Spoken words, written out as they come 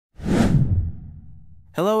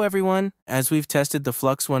Hello everyone! As we've tested the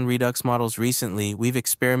Flux Redux models recently, we've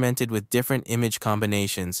experimented with different image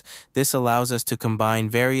combinations. This allows us to combine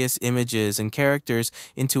various images and characters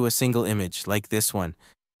into a single image, like this one.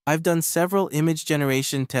 I've done several image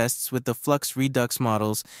generation tests with the Flux Redux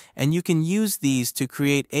models, and you can use these to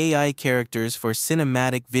create AI characters for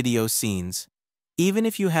cinematic video scenes. Even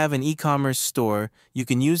if you have an e-commerce store, you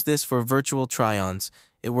can use this for virtual try-ons.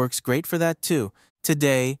 It works great for that too.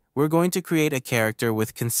 Today, we're going to create a character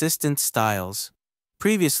with consistent styles.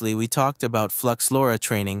 Previously, we talked about Flux Lora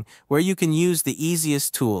training, where you can use the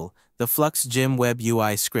easiest tool, the Flux Gym Web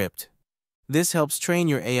UI script. This helps train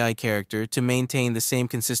your AI character to maintain the same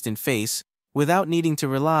consistent face without needing to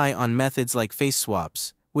rely on methods like face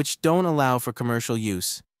swaps, which don't allow for commercial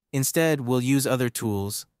use. Instead, we'll use other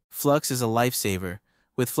tools. Flux is a lifesaver.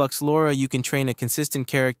 With Flux Lora, you can train a consistent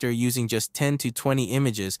character using just 10 to 20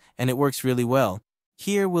 images, and it works really well.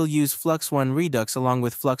 Here, we'll use Flux Redux along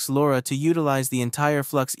with Flux Lora to utilize the entire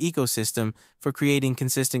Flux ecosystem for creating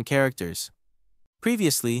consistent characters.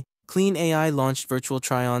 Previously, Clean AI launched virtual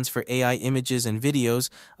try-ons for AI images and videos,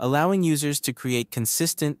 allowing users to create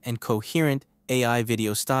consistent and coherent AI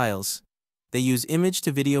video styles. They use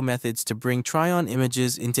image-to-video methods to bring try-on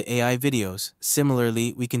images into AI videos.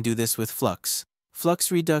 Similarly, we can do this with Flux.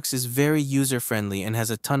 Flux Redux is very user-friendly and has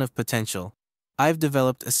a ton of potential. I've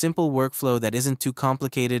developed a simple workflow that isn't too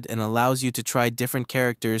complicated and allows you to try different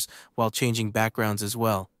characters while changing backgrounds as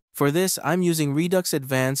well. For this, I'm using Redux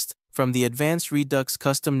Advanced from the Advanced Redux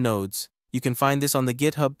custom nodes. You can find this on the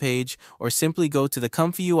GitHub page or simply go to the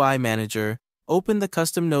ComfyUI manager, open the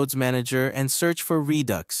custom nodes manager and search for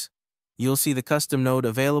Redux. You'll see the custom node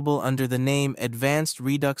available under the name Advanced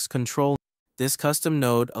Redux Control. This custom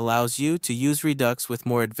node allows you to use Redux with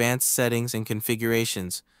more advanced settings and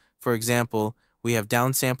configurations. For example, we have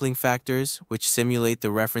downsampling factors, which simulate the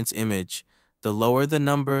reference image. The lower the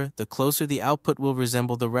number, the closer the output will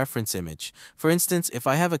resemble the reference image. For instance, if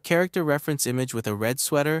I have a character reference image with a red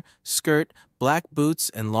sweater, skirt, black boots,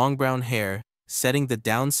 and long brown hair, setting the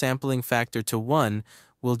downsampling factor to 1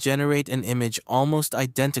 will generate an image almost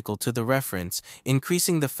identical to the reference.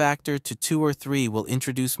 Increasing the factor to 2 or 3 will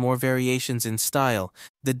introduce more variations in style.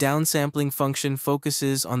 The downsampling function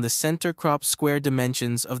focuses on the center crop square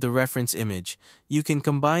dimensions of the reference image. You can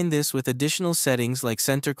combine this with additional settings like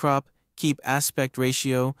center crop, keep aspect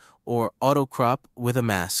ratio, or auto crop with a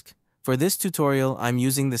mask. For this tutorial, I'm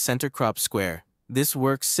using the center crop square. This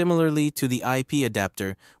works similarly to the IP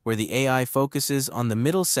adapter, where the AI focuses on the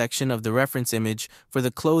middle section of the reference image for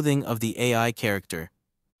the clothing of the AI character.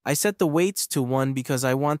 I set the weights to 1 because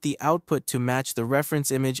I want the output to match the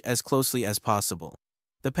reference image as closely as possible.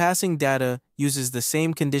 The passing data uses the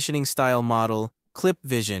same conditioning style model, Clip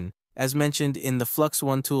Vision, as mentioned in the Flux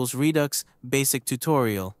Tools Redux basic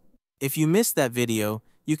tutorial. If you missed that video,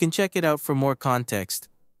 you can check it out for more context.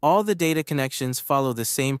 All the data connections follow the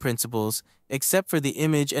same principles, except for the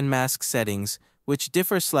image and mask settings, which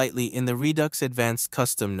differ slightly in the Redux Advanced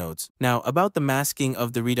custom nodes. Now, about the masking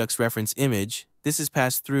of the Redux reference image, this is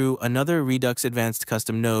passed through another Redux Advanced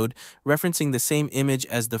custom node, referencing the same image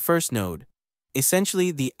as the first node.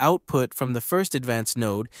 Essentially, the output from the first advanced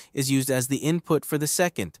node is used as the input for the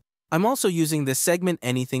second. I'm also using the Segment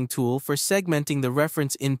Anything tool for segmenting the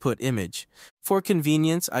reference input image. For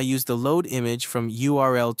convenience, I use the Load Image from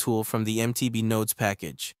URL tool from the MTB Nodes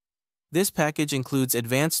package. This package includes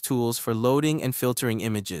advanced tools for loading and filtering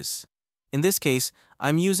images. In this case,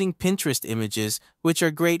 I'm using Pinterest images, which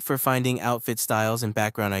are great for finding outfit styles and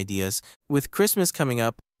background ideas. With Christmas coming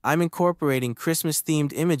up, I'm incorporating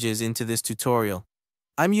Christmas-themed images into this tutorial.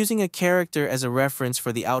 I'm using a character as a reference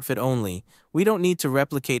for the outfit only. We don't need to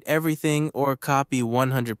replicate everything or copy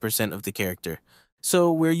 100% of the character.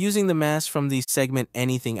 So we're using the mask from the Segment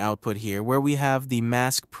Anything output here, where we have the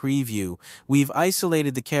mask preview. We've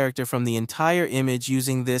isolated the character from the entire image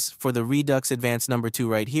using this for the Redux Advanced number 2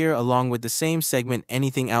 right here, along with the same Segment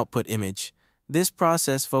Anything output image. This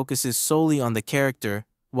process focuses solely on the character,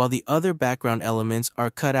 while the other background elements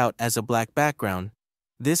are cut out as a black background.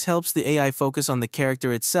 This helps the AI focus on the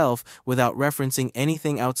character itself without referencing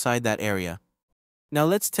anything outside that area. Now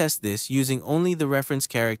let's test this using only the reference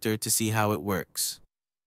character to see how it works.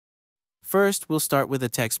 First, we'll start with a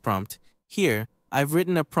text prompt. Here, I've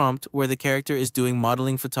written a prompt where the character is doing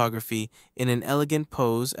modeling photography in an elegant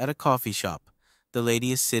pose at a coffee shop. The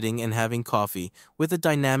lady is sitting and having coffee with a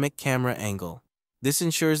dynamic camera angle. This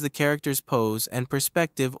ensures the character's pose and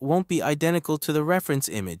perspective won't be identical to the reference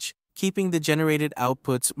image, keeping the generated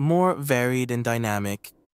outputs more varied and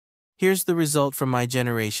dynamic. Here's the result from my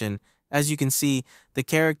generation. As you can see, the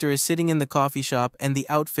character is sitting in the coffee shop and the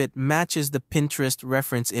outfit matches the Pinterest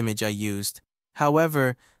reference image I used.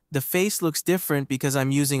 However, the face looks different because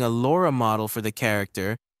I'm using a Lora model for the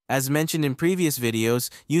character. As mentioned in previous videos,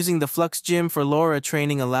 using the Flux Gym for Lora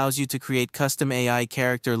training allows you to create custom AI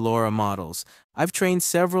character Lora models. I've trained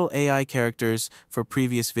several AI characters for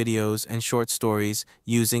previous videos and short stories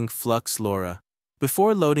using Flux Lora.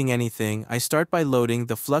 Before loading anything, I start by loading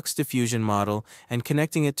the Flux Diffusion model and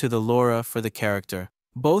connecting it to the Lora for the character.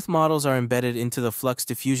 Both models are embedded into the Flux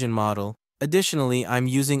Diffusion model. Additionally, I'm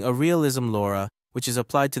using a Realism Lora, which is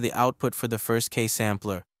applied to the output for the first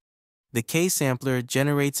K-sampler. The K-sampler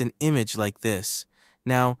generates an image like this.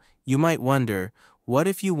 Now, you might wonder, what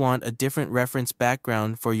if you want a different reference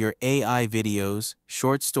background for your AI videos,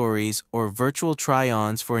 short stories, or virtual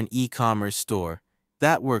try-ons for an e-commerce store?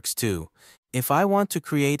 That works too. If I want to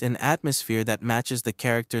create an atmosphere that matches the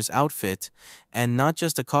character's outfit, and not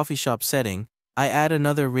just a coffee shop setting, I add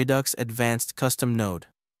another Redux Advanced custom node.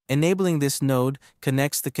 Enabling this node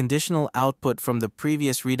connects the conditional output from the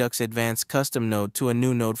previous Redux Advanced custom node to a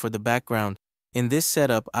new node for the background. In this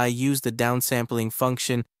setup, I use the downsampling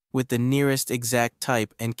function with the nearest exact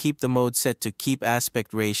type and keep the mode set to keep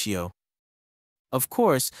aspect ratio. Of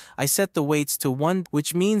course, I set the weights to 1,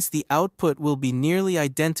 which means the output will be nearly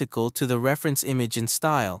identical to the reference image in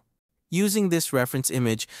style. Using this reference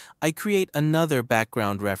image, I create another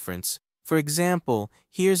background reference. For example,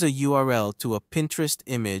 here's a URL to a Pinterest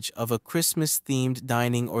image of a Christmas-themed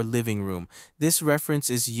dining or living room. This reference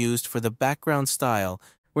is used for the background style.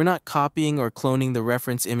 We're not copying or cloning the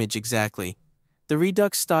reference image exactly. The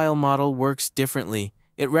Redux style model works differently.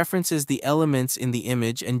 It references the elements in the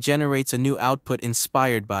image and generates a new output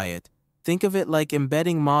inspired by it. Think of it like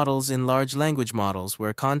embedding models in large language models,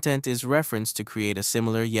 where content is referenced to create a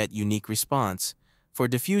similar yet unique response. For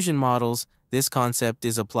diffusion models, this concept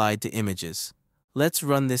is applied to images. Let's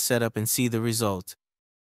run this setup and see the result.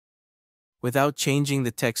 Without changing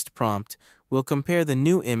the text prompt, we'll compare the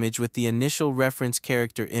new image with the initial reference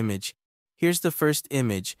character image. Here's the first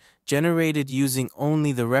image, generated using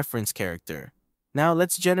only the reference character. Now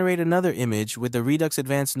let's generate another image with the Redux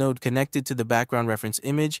Advanced node connected to the background reference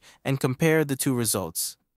image and compare the two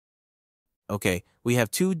results. Okay, we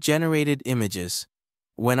have two generated images.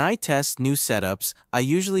 When I test new setups, I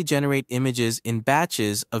usually generate images in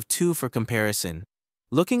batches of 2 for comparison.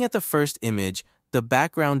 Looking at the first image, the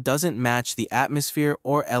background doesn't match the atmosphere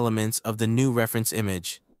or elements of the new reference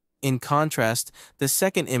image. In contrast, the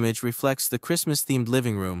second image reflects the Christmas-themed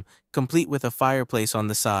living room, complete with a fireplace on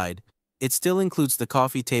the side. It still includes the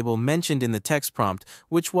coffee table mentioned in the text prompt,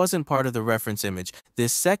 which wasn't part of the reference image.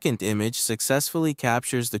 This second image successfully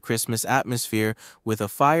captures the Christmas atmosphere with a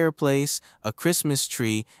fireplace, a Christmas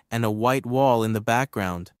tree, and a white wall in the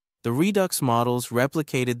background. The Redux models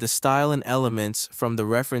replicated the style and elements from the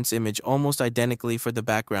reference image almost identically for the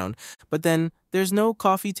background, but then there's no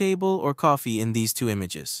coffee table or coffee in these two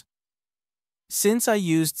images. Since I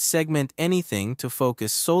used segment anything to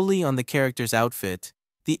focus solely on the character's outfit,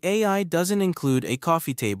 the AI doesn't include a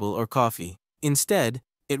coffee table or coffee. Instead,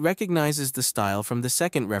 it recognizes the style from the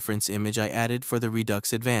second reference image I added for the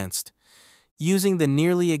Redux Advanced. Using the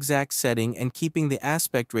nearly exact setting and keeping the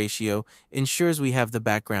aspect ratio ensures we have the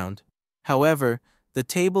background. However, the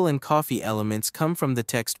table and coffee elements come from the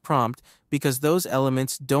text prompt because those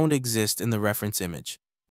elements don't exist in the reference image.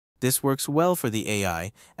 This works well for the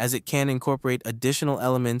AI, as it can incorporate additional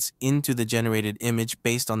elements into the generated image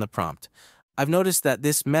based on the prompt. I've noticed that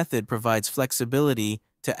this method provides flexibility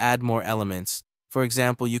to add more elements. For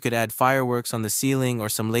example, you could add fireworks on the ceiling or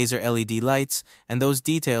some laser LED lights, and those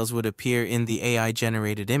details would appear in the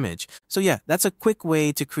AI-generated image. So yeah, that's a quick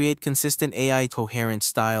way to create consistent AI coherent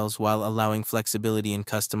styles while allowing flexibility and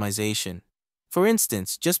customization. For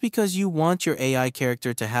instance, just because you want your AI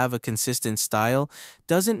character to have a consistent style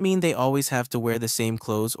doesn't mean they always have to wear the same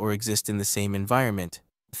clothes or exist in the same environment.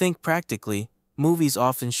 Think practically. Movies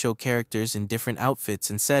often show characters in different outfits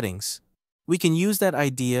and settings. We can use that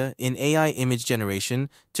idea in AI image generation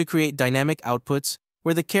to create dynamic outputs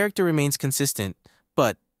where the character remains consistent,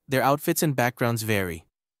 but their outfits and backgrounds vary.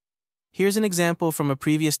 Here's an example from a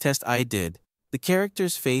previous test I did. The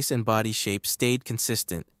character's face and body shape stayed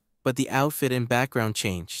consistent, but the outfit and background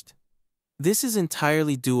changed. This is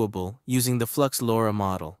entirely doable using the Flux Lora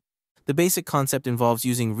model. The basic concept involves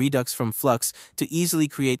using Redux from Flux to easily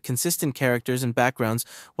create consistent characters and backgrounds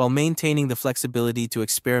while maintaining the flexibility to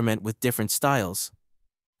experiment with different styles.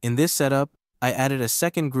 In this setup, I added a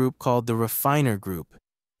second group called the Refiner group.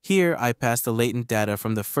 Here, I passed the latent data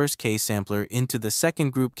from the first K-sampler into the second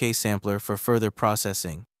group K-sampler for further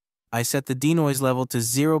processing. I set the denoise level to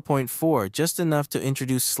 0.4, just enough to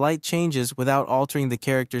introduce slight changes without altering the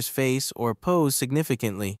character's face or pose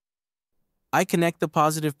significantly. I connect the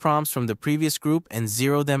positive prompts from the previous group and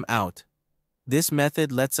zero them out. This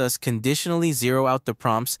method lets us conditionally zero out the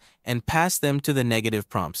prompts and pass them to the negative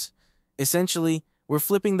prompts. Essentially, we're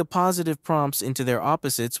flipping the positive prompts into their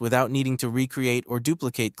opposites without needing to recreate or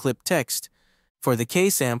duplicate clipped text. For the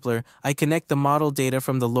K-sampler, I connect the model data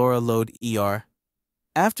from the Lora load ER.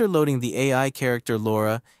 After loading the AI character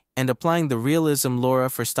Lora and applying the realism Lora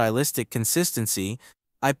for stylistic consistency,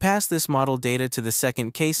 I pass this model data to the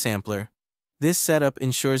second K-sampler. This setup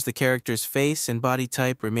ensures the character's face and body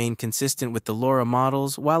type remain consistent with the Lora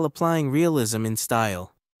models while applying realism in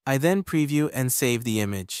style. I then preview and save the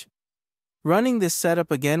image. Running this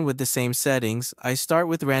setup again with the same settings, I start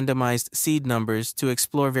with randomized seed numbers to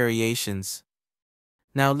explore variations.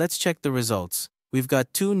 Now let's check the results. We've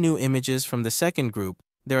got 2 new images from the second group.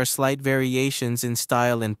 There are slight variations in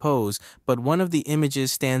style and pose, but one of the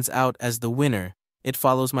images stands out as the winner. It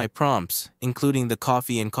follows my prompts, including the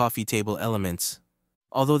coffee and coffee table elements.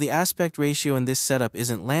 Although the aspect ratio in this setup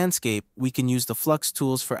isn't landscape, we can use the Flux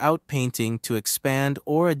tools for outpainting to expand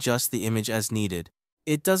or adjust the image as needed.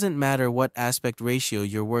 It doesn't matter what aspect ratio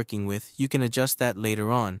you're working with, you can adjust that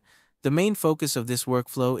later on. The main focus of this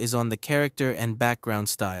workflow is on the character and background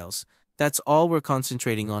styles. That's all we're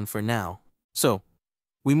concentrating on for now. So,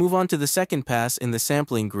 we move on to the second pass in the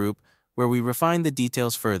sampling group, where we refine the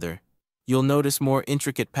details further. You'll notice more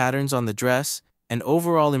intricate patterns on the dress and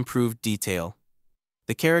overall improved detail.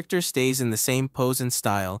 The character stays in the same pose and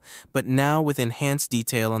style, but now with enhanced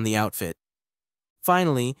detail on the outfit.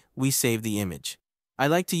 Finally, we save the image. I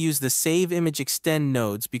like to use the Save Image Extend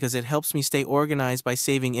nodes because it helps me stay organized by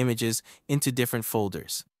saving images into different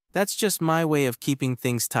folders. That's just my way of keeping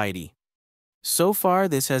things tidy. So far,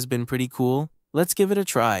 this has been pretty cool. Let's give it a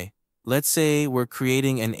try. Let's say we're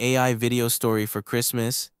creating an AI video story for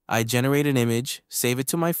Christmas. I generate an image, save it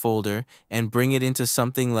to my folder, and bring it into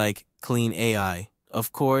something like Clean AI.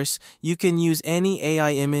 Of course, you can use any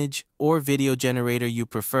AI image or video generator you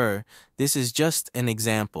prefer. This is just an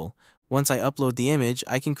example. Once I upload the image,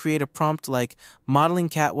 I can create a prompt like Modeling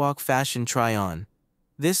Catwalk Fashion Try-on.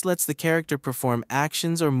 This lets the character perform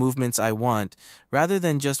actions or movements I want, rather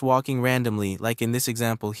than just walking randomly like in this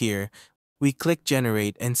example here. We click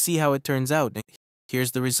Generate and see how it turns out.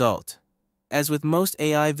 Here's the result. As with most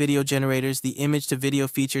AI video generators, the image-to-video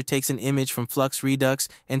feature takes an image from Flux Redux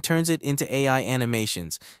and turns it into AI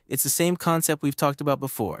animations. It's the same concept we've talked about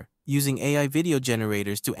before, using AI video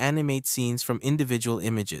generators to animate scenes from individual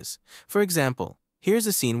images. For example, here's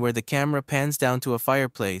a scene where the camera pans down to a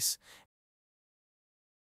fireplace,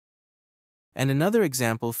 and another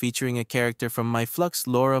example featuring a character from my Flux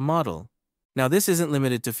Lora model. Now this isn't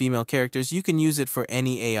limited to female characters, you can use it for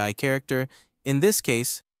any AI character. In this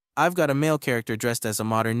case, I've got a male character dressed as a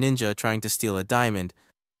modern ninja trying to steal a diamond.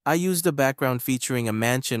 I used a background featuring a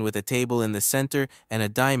mansion with a table in the center and a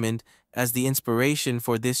diamond as the inspiration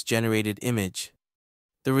for this generated image.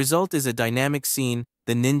 The result is a dynamic scene.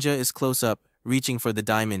 The ninja is close up, reaching for the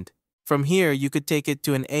diamond. From here, you could take it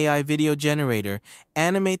to an AI video generator,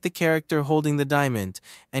 animate the character holding the diamond,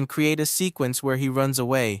 and create a sequence where he runs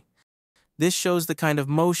away. This shows the kind of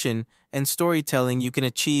motion and storytelling you can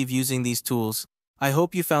achieve using these tools. I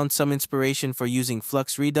hope you found some inspiration for using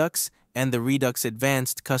Flux Redux and the Redux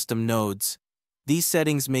Advanced custom nodes. These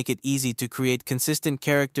settings make it easy to create consistent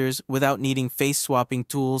characters without needing face-swapping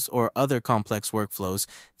tools or other complex workflows.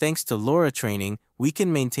 Thanks to Lora training, we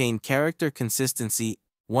can maintain character consistency.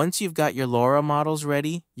 Once you've got your Lora models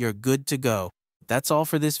ready, you're good to go. That's all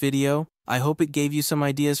for this video. I hope it gave you some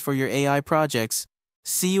ideas for your AI projects.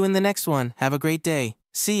 See you in the next one. Have a great day.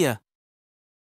 See ya.